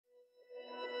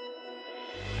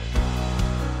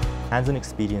Hands-on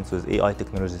experience with AI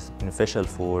technology is beneficial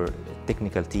for a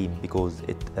technical team because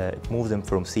it moves them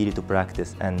from theory to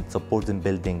practice and supports them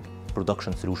building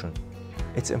production solutions.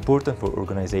 It's important for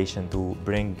organizations to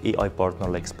bring AI partners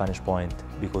like Spanish Point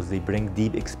because they bring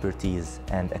deep expertise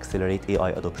and accelerate AI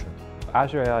adoption.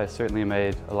 Azure AI has certainly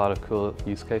made a lot of cool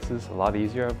use cases a lot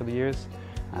easier over the years,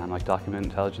 like document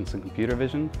intelligence and computer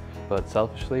vision. But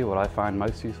selfishly, what I find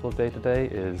most useful day to day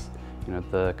is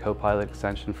the Copilot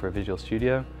extension for Visual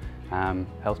Studio.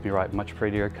 Helps me write much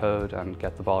prettier code and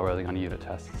get the ball rolling on unit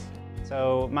tests.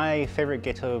 So my favorite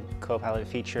GitHub Copilot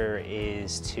feature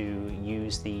is to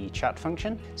use the chat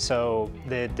function. So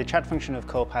the chat function of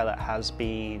Copilot has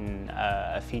been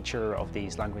a feature of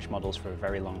these language models for a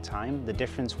very long time. The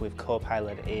difference with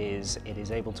Copilot is it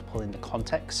is able to pull in the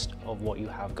context of what you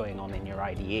have going on in your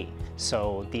IDE.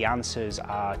 So the answers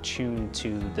are tuned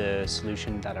to the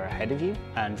solution that are ahead of you,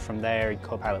 and from there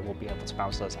Copilot will be able to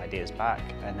bounce those ideas back,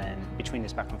 and then between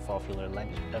this back and forth you'll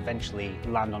eventually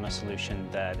land on a solution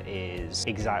that is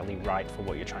exactly right for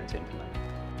what you're trying to implement.